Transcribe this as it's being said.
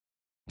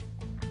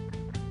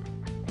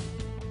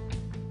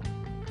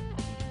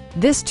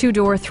This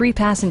two-door,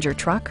 three-passenger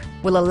truck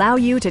will allow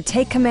you to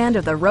take command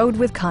of the road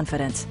with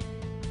confidence.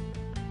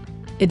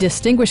 It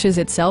distinguishes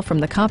itself from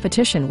the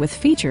competition with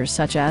features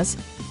such as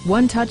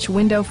one-touch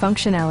window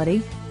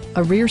functionality,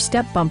 a rear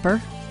step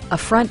bumper, a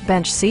front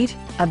bench seat,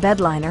 a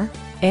bed liner,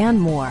 and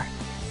more.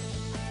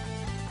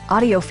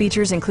 Audio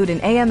features include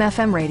an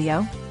AM/FM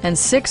radio and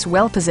 6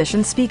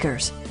 well-positioned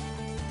speakers.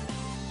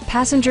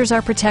 Passengers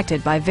are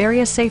protected by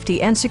various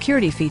safety and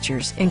security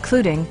features,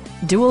 including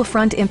dual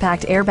front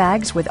impact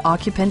airbags with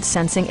occupant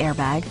sensing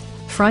airbag,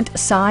 front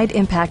side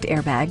impact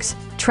airbags,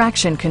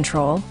 traction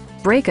control,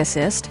 brake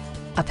assist,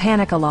 a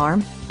panic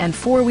alarm, and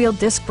 4-wheel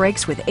disc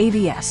brakes with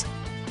ABS.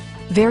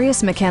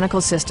 Various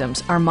mechanical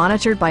systems are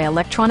monitored by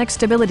electronic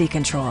stability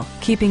control,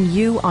 keeping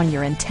you on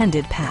your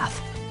intended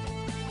path.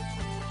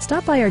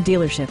 Stop by our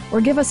dealership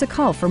or give us a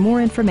call for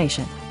more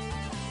information.